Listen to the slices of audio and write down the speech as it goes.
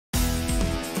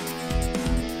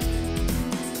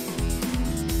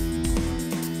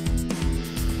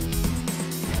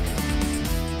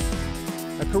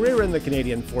career in the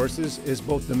Canadian Forces is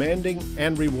both demanding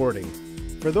and rewarding.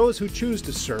 For those who choose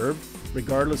to serve,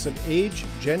 regardless of age,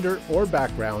 gender, or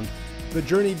background, the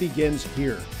journey begins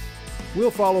here.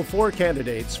 We'll follow 4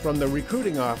 candidates from the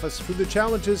recruiting office through the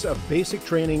challenges of basic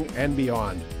training and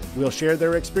beyond. We'll share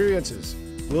their experiences.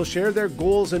 We'll share their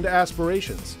goals and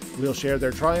aspirations. We'll share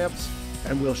their triumphs,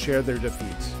 and we'll share their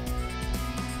defeats.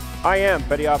 I am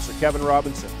Petty Officer Kevin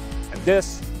Robinson, and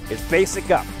this is Basic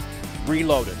Up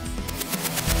Reloaded.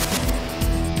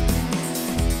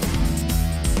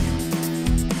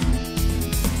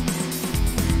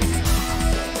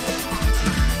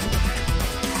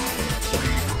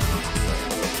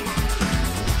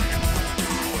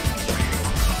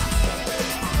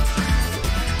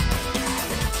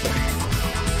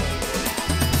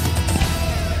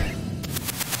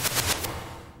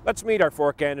 Let's meet our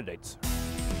 4 candidates.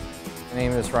 My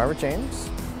name is Robert James.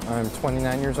 I'm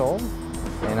 29 years old,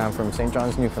 and I'm from St.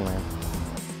 John's, Newfoundland.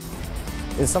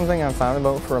 It's something I've thought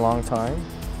about for a long time.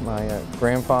 My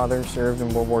grandfather served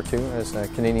in World War II as a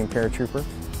Canadian paratrooper,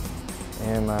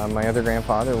 and my other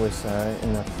grandfather was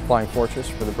in the Flying Fortress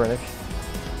for the British.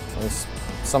 It's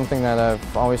something that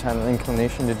I've always had an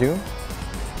inclination to do.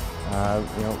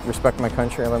 Respect my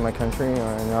country, I love my country,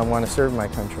 and I want to serve my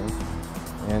country.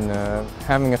 And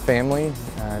having a family,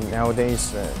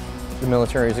 nowadays the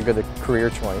military is a good career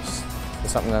choice.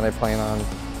 It's something that I plan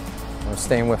on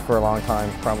staying with for a long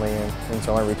time, probably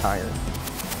until I retire.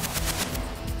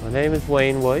 My name is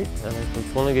Wayne White, and I'm from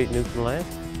Twillingate, Newfoundland,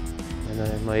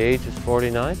 and my age is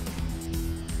 49.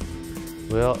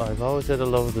 Well, I've always had a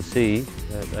love of the sea.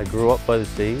 I grew up by the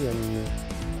sea, and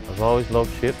I've always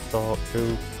loved ships all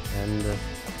through. And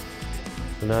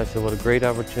so now I said, what a great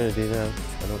opportunity now.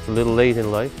 I know it's a little late in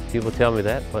life, people tell me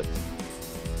that, but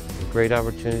it's a great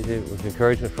opportunity with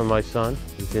encouragement from my son,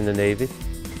 who's in the Navy.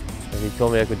 And he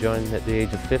told me I could join at the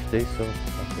age of 50, so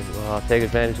I said, well, I'll take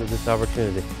advantage of this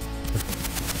opportunity.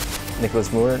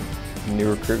 Nicholas Moore, new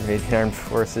recruit, Canadian Armed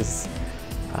Forces,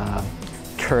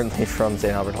 currently from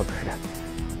St. Albert, Alberta.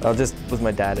 Just with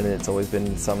my dad in it, it's always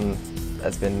been something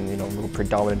that's been, a little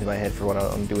predominant in my head for what I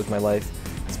want to do with my life.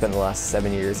 I spent the last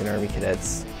 7 years in Army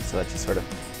Cadets, so that just sort of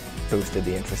boosted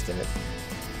the interest in it.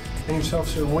 And yourself,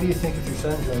 sir, what do you think of your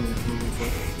son joining the Canadian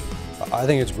Forces? I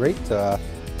think it's great.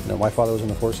 My father was in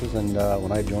the forces, and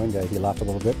when I joined, he laughed a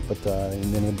little bit, but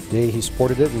in the day he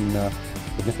supported it, and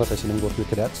with Nicholas, I seen him go through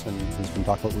cadets, and he's been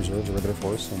talking about reserves, the regular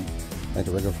force, and I think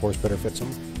the regular force better fits him,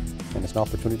 and it's an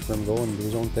opportunity for him to go and do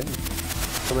his own thing.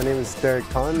 So my name is Derek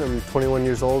Kahn. I'm 21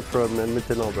 years old from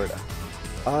Edmonton, Alberta.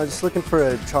 Just looking for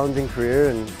a challenging career,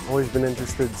 and always been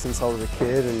interested since I was a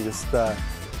kid, and just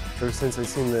ever since I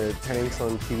seen the tanks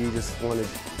on TV, just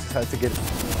had to get it.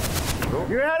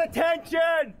 You're at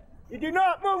attention! You do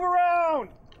not move around!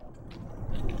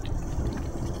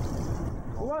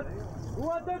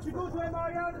 What did you go to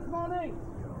MRI this morning?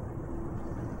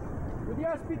 To the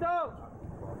hospital?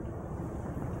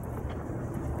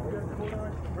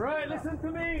 Right, listen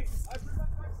to me. I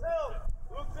protect myself.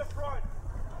 Look to the front.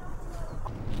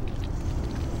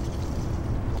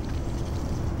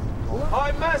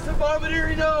 I'm Master Bombardier,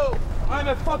 you know. I'm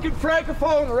a fucking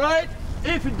francophone, right?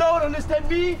 If you don't understand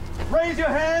me, raise your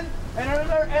hand, and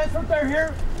another interpreter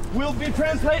here will be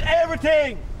translate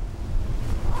everything.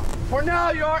 For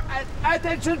now, you're at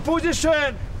attention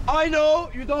position. I know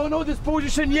you don't know this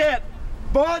position yet,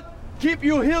 but keep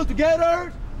your heel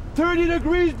together, 30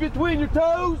 degrees between your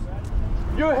toes,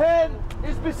 your head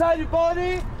is beside your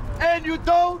body, and you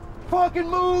don't fucking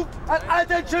move at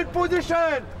attention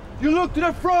position. You look to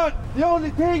the front. The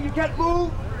only thing you can't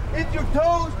move is your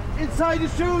toes inside the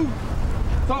shoes.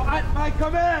 So at my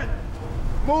command,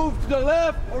 move to the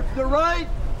left or to the right,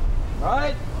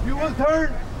 right? You will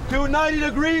turn to 90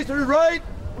 degrees to the right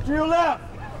or to your left.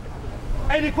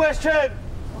 Any question?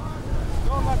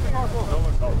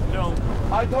 No.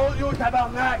 I told you,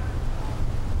 tabarnak.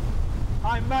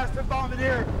 I'm Master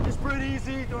Bombardier. It's pretty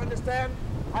easy to understand.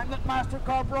 I'm not Master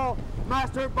Corporal,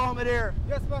 Master Bombardier.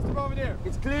 Yes, Master Bombardier.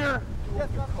 It's clear? Yes,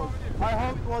 Master Bombardier. I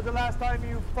hope it was the last time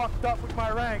you fucked up with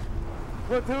my rank.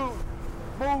 Platoon,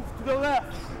 move to the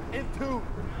left, into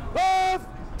left,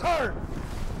 turn.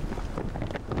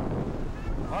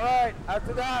 All right,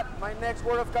 after that, my next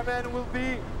word of command will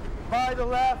be by the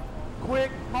left,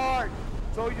 quick march.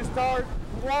 So you start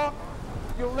to walk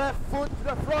your left foot to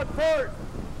the front first.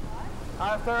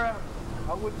 After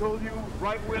I will tell you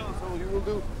right wheel, so you will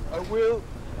do a wheel,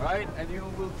 right? And you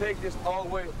will take this all the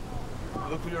way.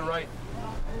 Look to your right,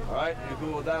 all right? And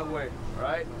you go that way, all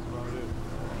right?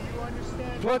 Do you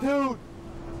understand? Platoon,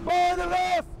 by the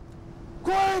left,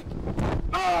 quick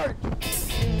march.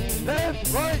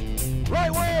 Left, right,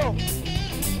 right wheel.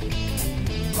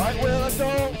 Right, Will, let's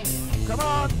go. Come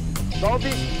on. Don't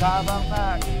be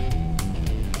back.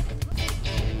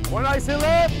 When I say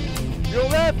left, your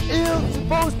left heel's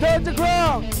supposed to touch the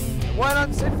ground. And when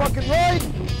I say fucking right,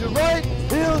 your right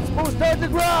heel's supposed to touch the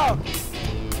ground.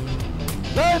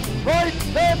 Left, right,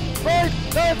 left, right,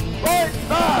 left, right,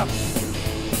 left.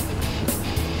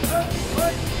 Left,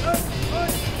 right, left,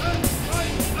 right, left,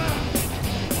 right,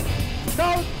 left.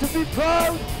 Now to be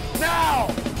proud now.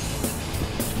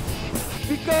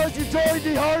 Because you joined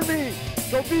the army.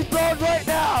 So be proud right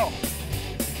now.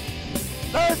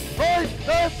 Left, right,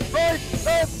 left, right,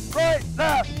 left, right,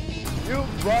 left. You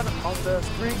run on the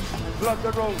street and block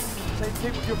the road. Same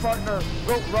thing with your partner.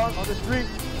 Go run on the street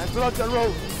and block the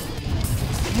road.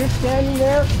 You're standing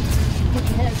there, put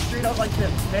your hand straight out like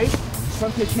this, okay?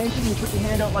 Come to attention, you put your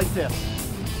hand out like this.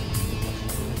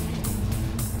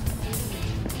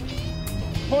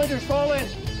 Pointers, fall in.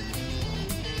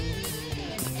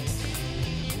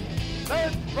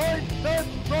 Left, right,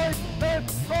 left, right,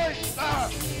 left, right,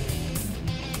 left.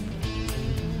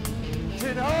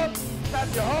 Chin up,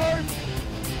 snap your arm.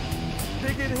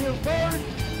 Dig in heel first.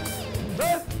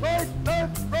 Left, right,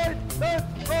 left, right,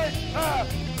 left, right,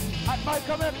 left. At my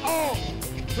command, all.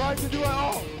 Try to do it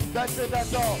all. That's it,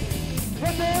 that's all.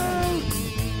 Platoon!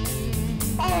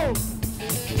 All!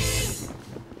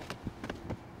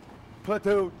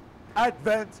 Platoon,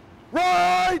 advance,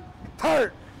 right,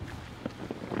 turn!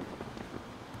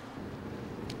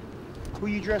 Who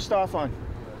you dressed off on?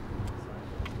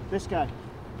 This guy.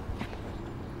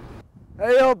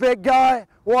 Hey, yo, big guy,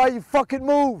 why you fucking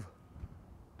move?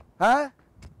 Huh?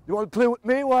 You want to play with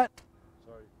me, what?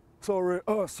 Sorry,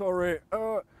 sorry,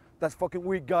 that's fucking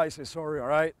weak guy, say sorry, all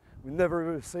right? We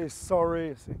never say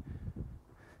sorry.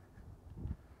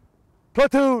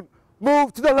 Platoon,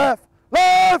 move to the left,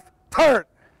 left, turn.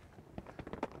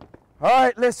 All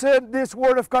right, listen, this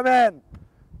word of command.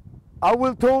 I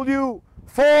will tell you,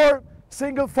 form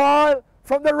single file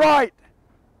from the right.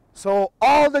 So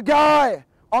all the guy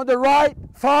on the right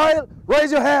file,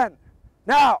 raise your hand.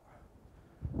 Now,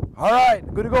 all right,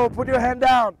 good to go, put your hand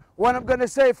down. When I'm gonna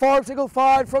say form single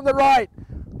file from the right,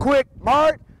 quick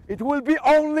mark, it will be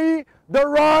only the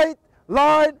right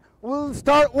line will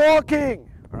start walking,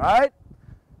 all right?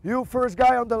 You first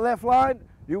guy on the left line,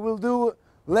 you will do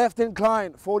left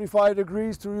incline, 45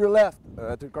 degrees to your left,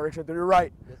 to your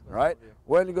right, all right?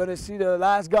 When you're gonna see the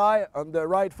last guy on the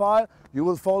right file, you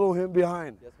will follow him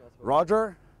behind.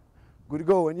 Roger, good to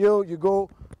go. And you go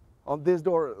on this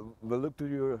door, we'll look to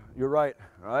your right,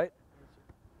 all right?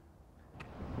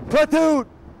 Platoon,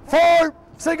 form,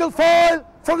 single file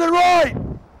from the right.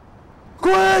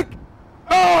 Quick,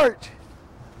 march.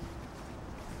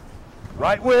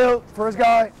 Right wheel, first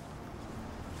guy.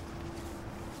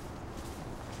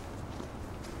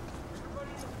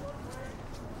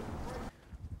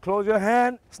 Close your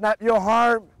hand, snap your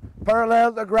arm,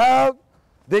 parallel the ground,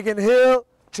 dig in heel,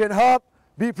 chin up,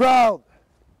 be proud.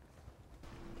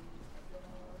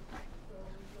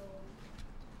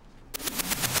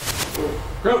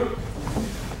 Go!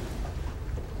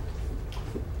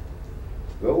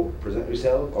 Go, present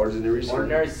yourself, ordinary seaman.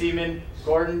 Ordinary seaman,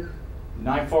 Gordon,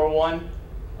 941,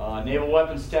 Naval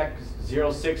Weapons Tech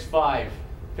 065,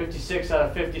 56 out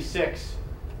of 56,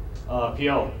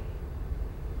 PO.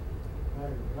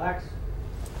 Right, relax.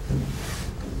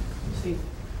 See.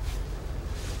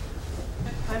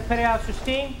 I'm Petty Officer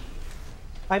Steen.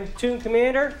 I'm Platoon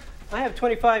Commander. I have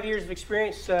 25 years of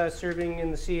experience serving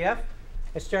in the CF.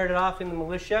 I started off in the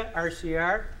militia,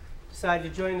 RCR, decided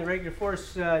to join the regular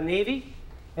force Navy,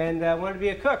 and wanted to be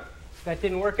a cook. That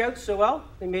didn't work out so well.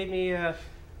 They made me an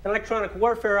electronic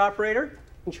warfare operator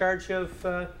in charge of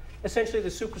essentially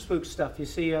the super spook stuff you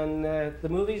see on the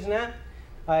movies and that.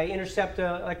 I intercept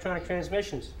electronic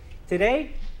transmissions.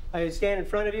 Today, I stand in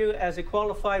front of you as a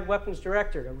qualified weapons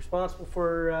director. I'm responsible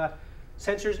for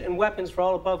sensors and weapons for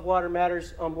all above water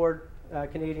matters on board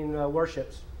Canadian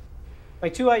warships. My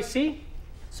 2IC,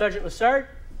 Sergeant Lessard.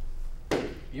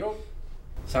 Yo,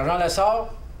 Sergeant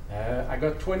Lessard. I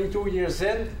got 22 years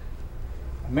in.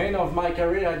 Main of my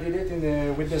career, I did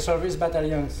it with the service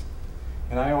battalions.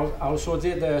 And I also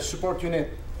did the support unit.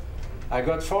 I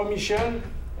got 4 missions,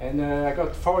 and I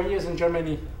got 4 years in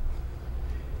Germany.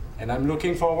 And I'm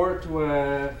looking forward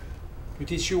to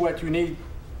teach you what you need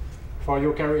for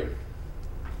your career.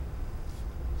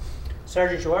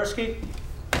 Sergeant Jaworski.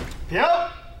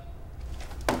 Yep.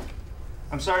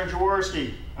 I'm Sergeant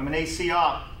Jaworski. I'm an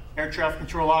AC-op, Air Traffic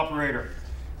Control Operator.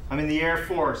 I'm in the Air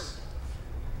Force.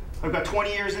 I've got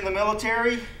 20 years in the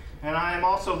military, and I am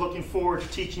also looking forward to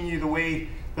teaching you the way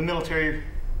the military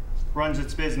runs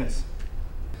its business.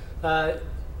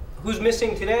 Who's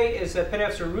missing today is Petty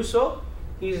Officer Russo.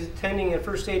 He's attending a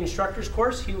first aid instructor's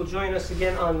course. He will join us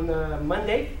again on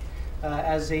Monday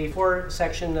as a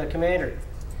 4-section commander.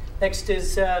 Next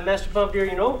is Master Bombardier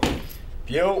Renault.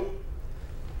 Yo,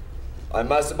 I'm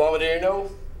Master Bombardier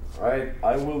Renault. Alright,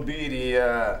 I will be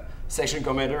the section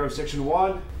commander of Section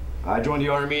 1. I joined the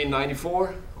Army in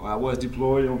 '94. I was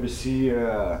deployed overseas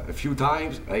a few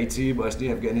times, Haiti,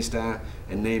 Bosnia, Afghanistan,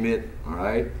 and name it,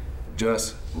 alright?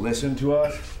 Just listen to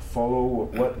us, follow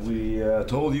what we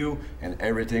told you, and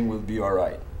everything will be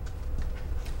alright.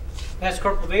 Master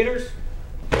Corporal Vaders.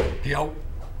 Yo.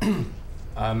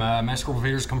 Master Corporal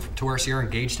Vaders, come from 2RCR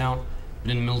in Gagetown.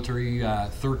 Been in the military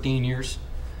 13 years.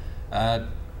 I've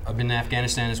been in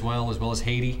Afghanistan as well as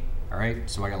Haiti. All right,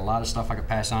 so I got a lot of stuff I could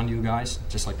pass on to you guys,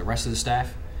 just like the rest of the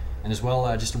staff. And as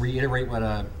well, just to reiterate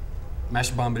what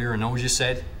Master Bombardier Renault just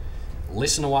said,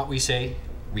 listen to what we say.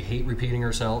 We hate repeating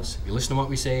ourselves. You listen to what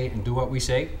we say and do what we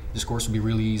say, this course will be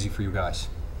really easy for you guys.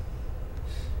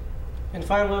 And the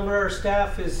final member of our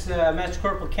staff is Master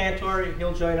Corporal Cantor.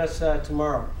 He'll join us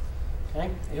tomorrow. Okay?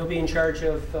 He'll be in charge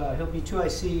of, he'll be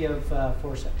 2IC of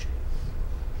 4 section.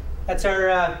 That's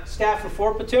our staff for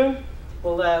 4 platoon.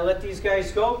 We'll let these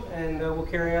guys go, and we'll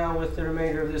carry on with the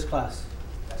remainder of this class.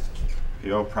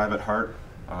 Yo, Private Hart,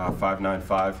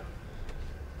 595.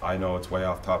 I know it's way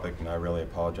off topic, and I really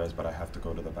apologize, but I have to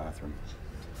go to the bathroom.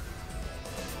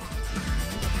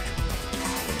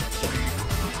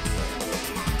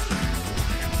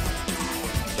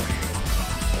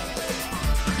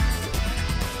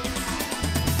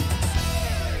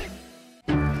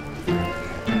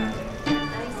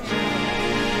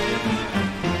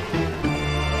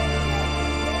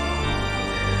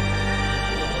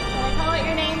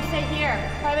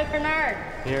 Bernard.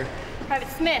 Here. Private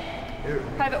Smith. Here.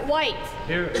 Private White.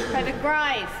 Here. Private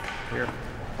Grimes. Here.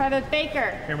 Private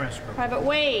Baker. Here, Master Corporal. Private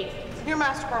Wade. Here,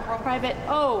 Master Corporal. Private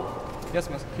O. Yes,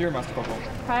 Master. Here, Master Corporal.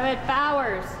 Private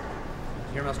Bowers.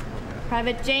 Here, Master Corporal.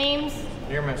 Private James.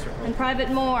 Here, Master Corporal. And Private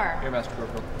Moore. Here, Master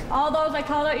Corporal. All those I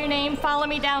called out your name, follow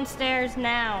me downstairs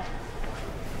now.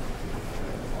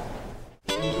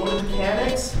 Go to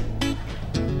mechanics.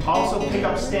 Also pick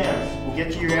up stamps. We'll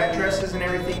get you your addresses and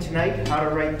everything tonight, how to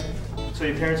write, so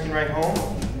your parents can write home,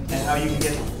 and how you can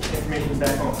get information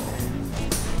back home.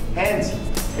 Hens,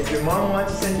 if your mom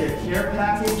wants to send you a care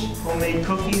package, homemade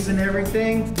cookies and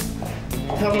everything,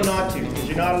 tell her not to, because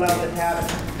you're not allowed to have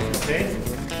it, okay?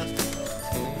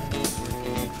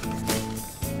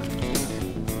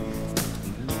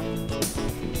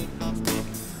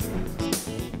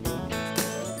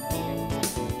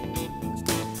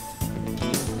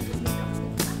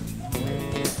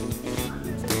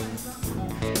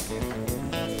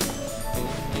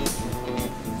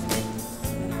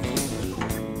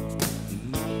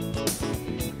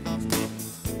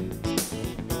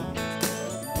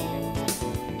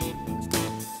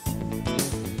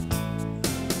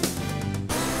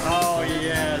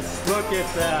 Look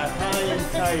at that, high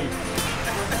and tight.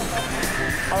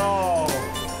 Oh,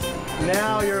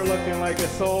 now you're looking like a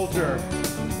soldier.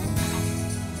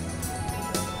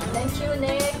 Thank you,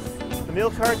 Nick. The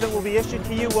meal cards that will be issued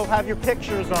to you will have your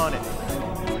pictures on it.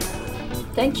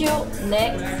 Thank you,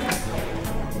 Nick.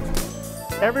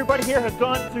 Everybody here has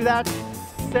gone through that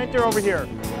center over here.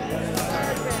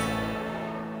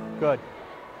 Good.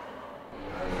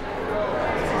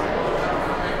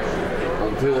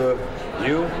 Until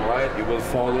you, right, you will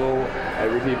follow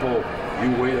every people.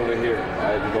 You wait over here,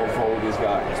 right? You don't follow this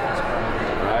guy,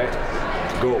 right?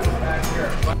 Go.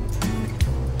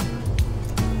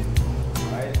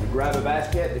 Right, you grab a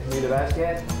basket, if you need a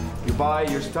basket, you buy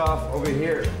your stuff over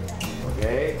here,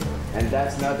 okay? And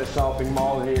that's not the shopping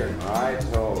mall here, all right?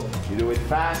 So you do it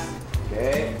fast,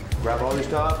 okay? Grab all your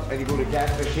stuff and you go to the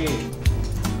cash machine.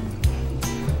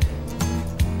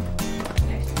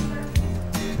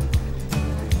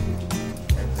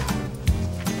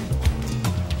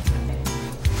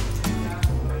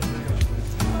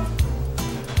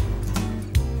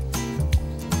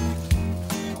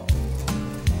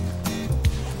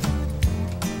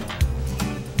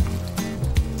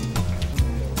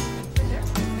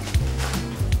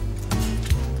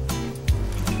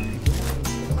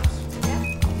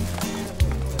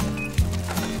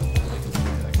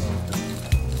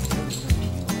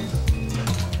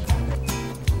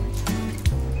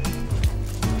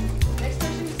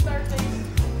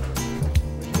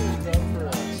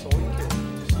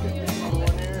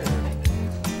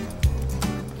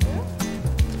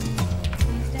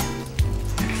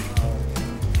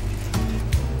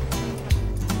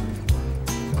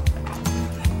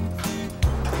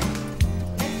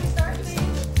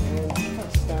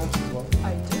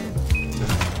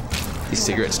 These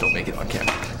cigarettes don't make it on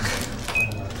camera.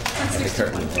 the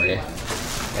curtain for you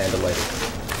and a lighter.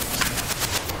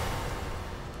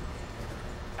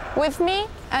 With me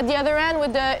at the other end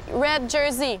with the red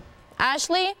jersey,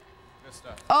 Ashley,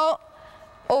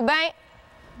 Aubin,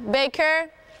 Baker,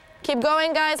 keep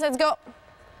going guys, let's go.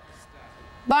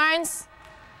 Barnes,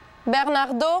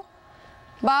 Bernardo,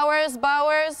 Bowers,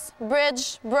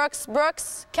 Bridge,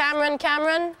 Brooks, Cameron,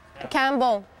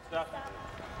 Campbell.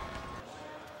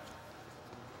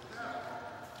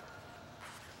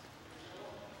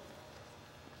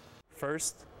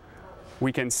 First,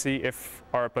 we can see if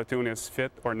our platoon is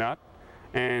fit or not,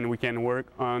 and we can work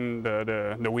on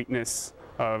the weakness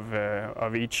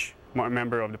of each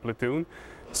member of the platoon.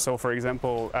 So, for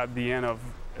example, at the end of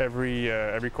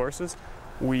every courses,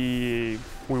 we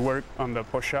work on the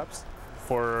push-ups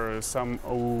for some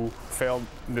who failed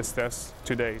this test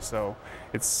today. So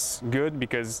it's good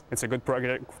because it's a good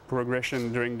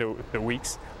progression during the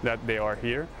weeks that they are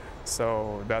here.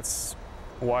 So that's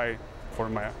why, for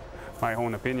my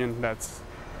own opinion, that's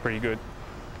pretty good.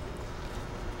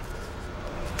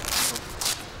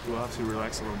 We'll have to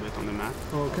relax a little bit on the mat.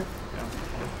 Oh, okay. Yeah.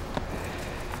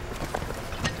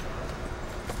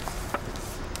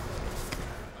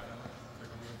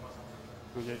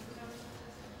 Okay.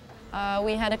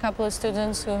 We had a couple of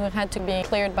students who had to be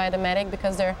cleared by the medic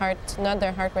because their heart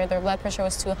rate, their blood pressure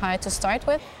was too high to start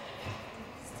with.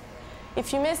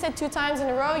 If you miss it 2 times in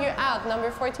a row, you're out. Number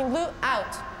 14 blue,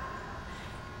 out.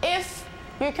 If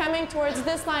you're coming towards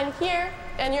this line here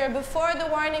and you're before the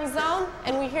warning zone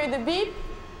and we hear the beep,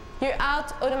 you're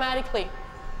out automatically.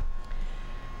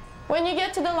 When you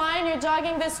get to the line, you're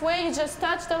jogging this way, you just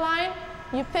touch the line,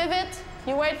 you pivot,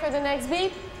 you wait for the next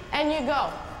beep, and you go.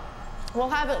 We'll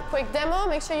have a quick demo.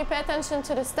 Make sure you pay attention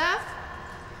to the staff.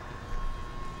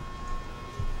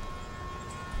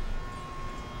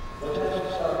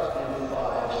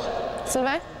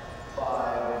 Sylvain?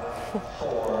 5,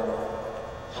 4,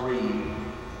 3,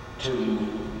 2,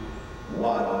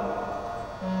 1.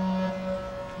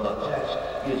 The test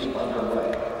is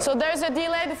underway. So there's a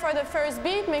delay before the first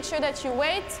beep. Make sure that you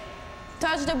wait.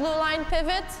 Touch the blue line,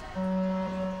 pivot.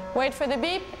 Wait for the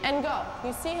beep and go.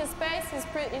 You see his pace, he's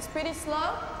pretty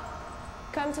slow.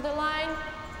 Come to the line,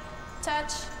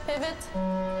 touch, pivot,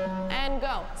 and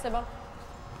go. C'est bon.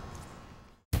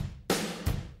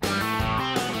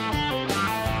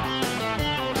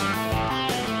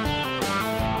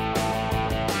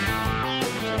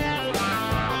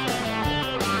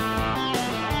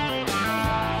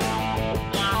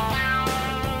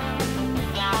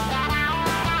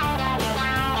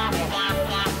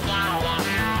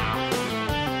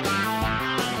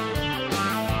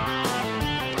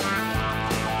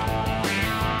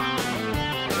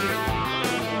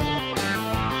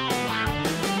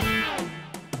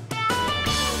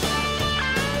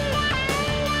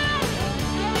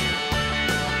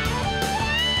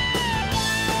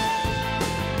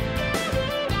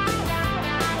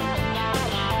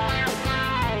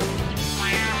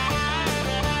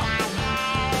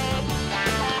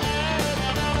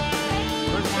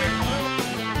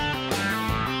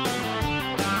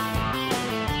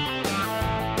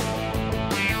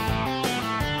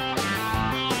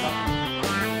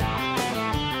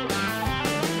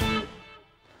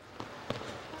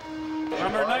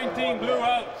 Number 19, blue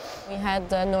out. We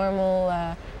had a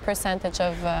normal percentage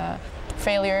of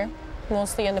failure,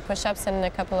 mostly in the push-ups and a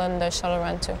couple on the shuttle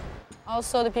run too.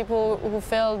 Also, the people who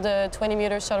failed the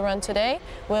 20-meter shuttle run today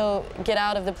will get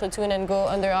out of the platoon and go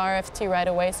under RFT right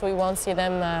away, so we won't see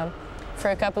them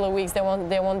for a couple of weeks. They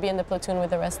won't be in the platoon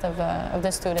with the rest of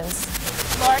the students.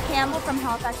 Laura Campbell from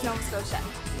Halifax, Nova Scotia.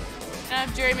 And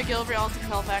I'm Jerry McGilvery, also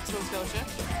from Halifax, Nova Scotia.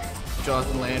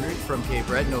 Jonathan Landry from Cape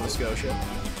Red, Nova Scotia.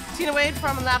 Tina Wade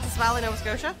from Annapolis Valley, Nova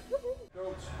Scotia.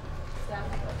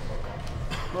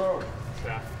 Bro.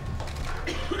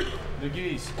 The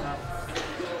geese.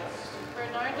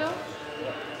 Bernardo.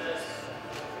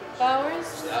 Bowers.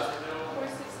 4-6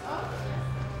 up.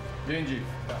 Dingy.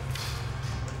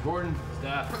 Gordon.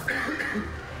 Staff.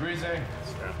 Brise. Staff.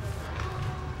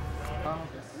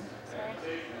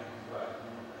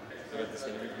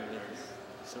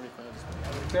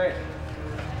 Okay.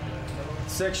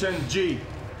 Section G.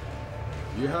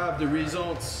 You have the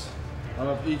results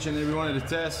of each and every one of the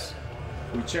tests.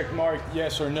 We check mark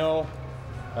yes or no,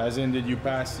 as in did you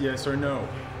pass yes or no.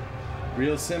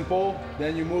 Real simple.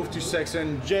 Then you move to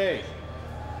section J.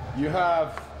 You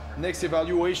have next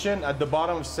evaluation at the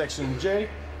bottom of section J.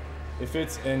 If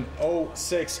it's in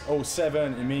 06,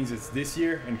 07, it means it's this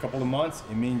year. In a couple of months,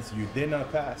 it means you did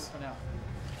not pass.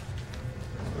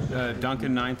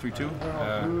 Duncan 932.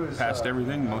 Passed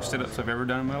everything, most sit-ups I've ever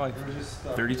done in my life.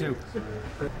 32.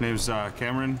 Name's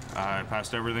Cameron. I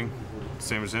passed everything,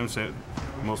 same as him.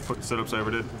 Most sit-ups I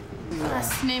ever did.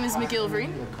 His name is McGilvery,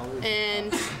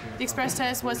 and the express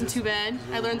test wasn't too bad.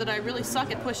 I learned that I really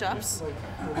suck at push-ups.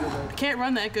 I can't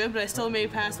run that good, but I still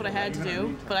made past what I had to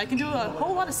do. But I can do a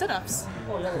whole lot of sit-ups.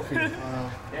 I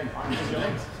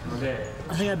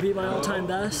think I beat my all-time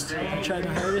best. I tried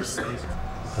my hardest.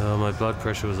 My blood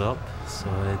pressure was up, so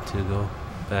I had to go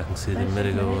back and see the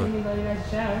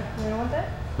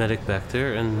medic back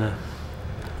there, and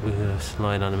we was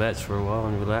lying on the mats for a while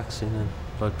and relaxing, and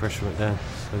blood pressure went down.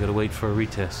 So I got to wait for a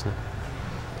retest and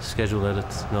schedule it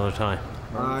at another time.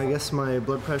 I guess my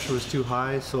blood pressure was too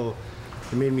high, so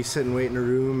it made me sit and wait in a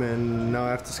room, and now I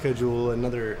have to schedule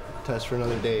another test for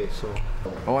another day. So.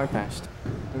 Oh, I passed.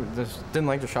 Just didn't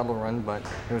like the shuttle run, but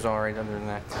it was all right other than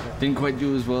that. Didn't quite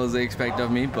do as well as they expect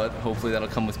of me, but hopefully that'll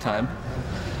come with time.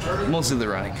 Mostly the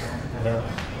running.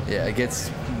 Yeah, it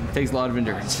takes a lot of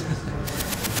endurance.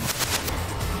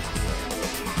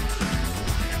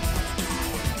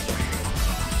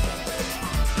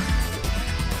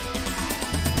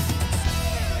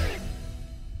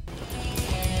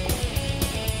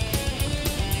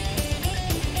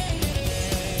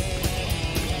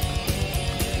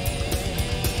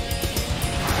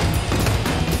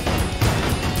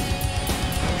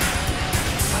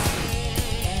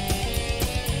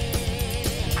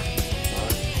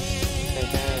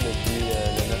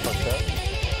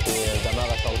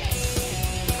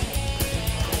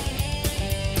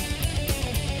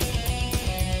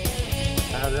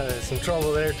 I had some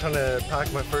trouble there trying to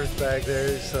pack my first bag there.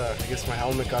 I guess my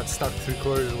helmet got stuck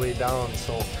 3/4 of the way down,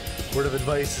 so word of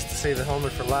advice is to save the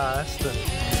helmet for last.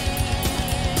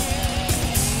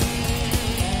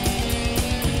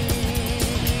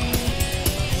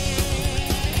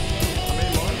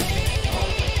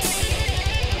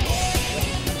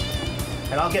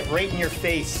 And I'll get right in your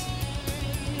face.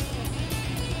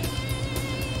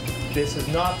 This is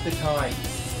not the time.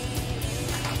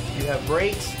 You have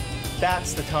brakes,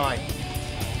 that's the time.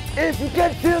 If you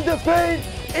can feel the pain,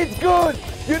 it's good.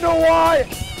 You know why?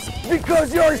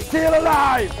 Because you're still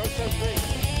alive.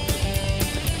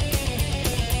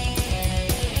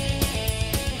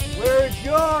 Where's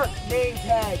your name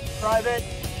tag, Private?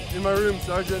 In my room,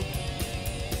 Sergeant.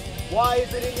 Why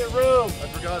is it in your room? I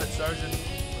forgot it, Sergeant.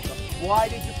 Why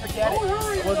did you forget it?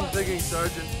 I wasn't thinking,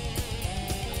 Sergeant.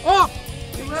 Up!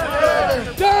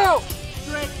 Down!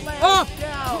 Up!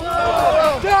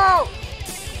 Down! Down!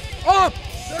 Up!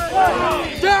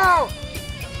 Down!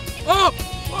 Up!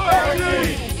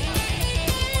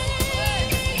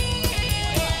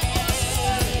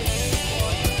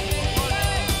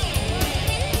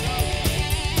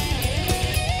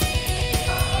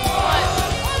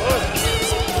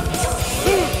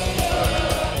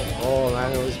 Oh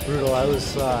man, it was brutal. I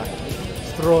was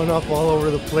throwing up all over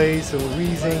the place and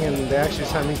wheezing, and they actually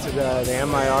sent me to the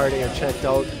MIR to get checked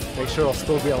out, make sure I'll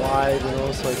still be alive, you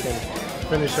know, so I can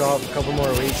finish off a couple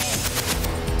more weeks.